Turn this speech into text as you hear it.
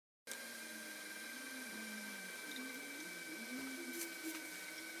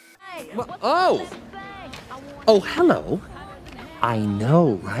Oh! Oh, hello. I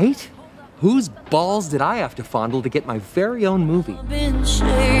know, right? Whose balls did I have to fondle to get my very own movie? I've been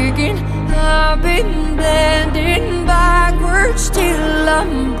shaking, I've been bending backwards till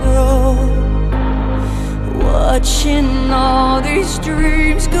I'm broke. Watching all these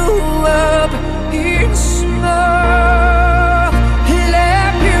dreams go up in smoke.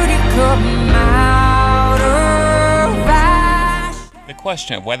 Let beauty come out of ash. The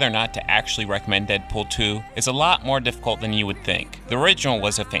question of whether or not to actually recommend Deadpool 2 is a lot more difficult than you would think. The original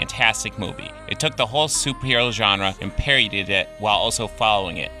was a fantastic movie. It took the whole superhero genre and parodied it while also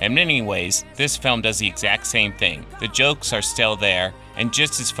following it. In many ways, this film does the exact same thing. The jokes are still there, and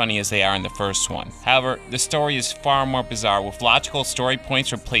just as funny as they are in the first one. However, the story is far more bizarre, with logical story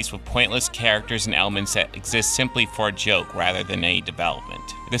points replaced with pointless characters and elements that exist simply for a joke rather than any development.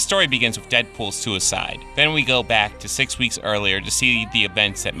 The story begins with Deadpool's suicide. Then we go back to 6 weeks earlier to see the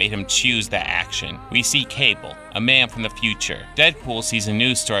events that made him choose that action. We see Cable, a man from the future. Deadpool sees a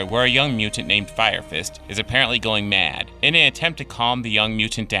news story where a young mutant named Firefist is apparently going mad. In an attempt to calm the young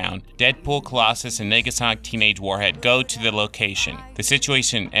mutant down, Deadpool, Colossus, and Negasonic Teenage Warhead go to the location. The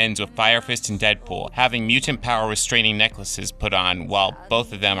situation ends with Firefist and Deadpool having mutant power restraining necklaces put on while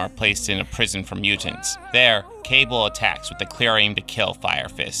both of them are placed in a prison for mutants. There, Cable attacks with the clear aim to kill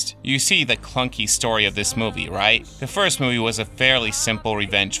Firefist. You see the clunky story of this movie, right? The first movie was a fairly simple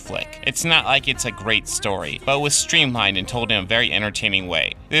revenge flick. It's not like it's a great story, but it was streamlined and told in a very entertaining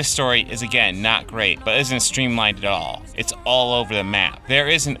way. This story is again not great, but isn't streamlined at all. It's all over the map. There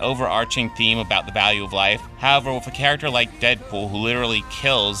is an overarching theme about the value of life. However, with a character like Deadpool who literally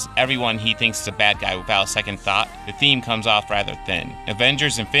kills everyone he thinks is a bad guy without a second thought, the theme comes off rather thin.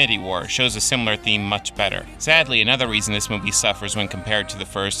 Avengers Infinity War shows a similar theme much better. Sadly, another reason this movie suffers when compared to the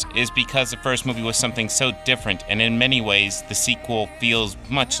first is because the first movie was something so different, and in many ways, the sequel feels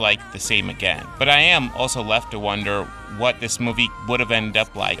much like the same again. But I am also left to wonder what this movie would have ended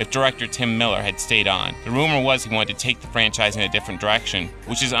up like if director Tim Miller had stayed on. The rumor was he wanted to take the franchise in a different direction,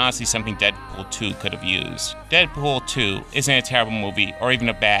 which is honestly something Deadpool 2 could have used. Deadpool 2 isn't a terrible movie or even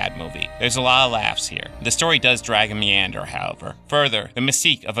a bad movie. There's a lot of laughs here. The story does drag and meander, however. Further, the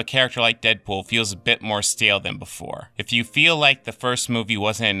mystique of a character like Deadpool feels a bit more stale than before. If you feel like the first movie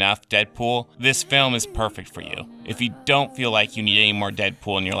wasn't enough Deadpool, this film is perfect for you. If you don't feel like you need any more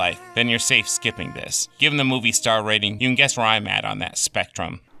Deadpool in your life, then you're safe skipping this. Given the movie star rating, you can guess where I'm at on that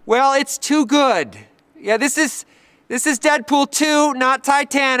spectrum. Well, it's too good. Yeah, this is Deadpool 2, not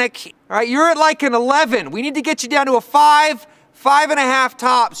Titanic. All right, you're at like an 11. We need to get you down to a 5, 5.5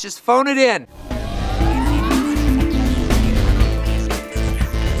 tops. Just phone it in.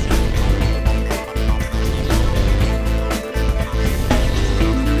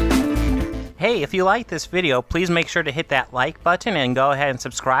 Hey, if you like this video, please make sure to hit that like button and go ahead and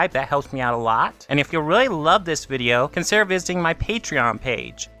subscribe. That helps me out a lot. And if you really love this video, consider visiting my Patreon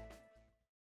page.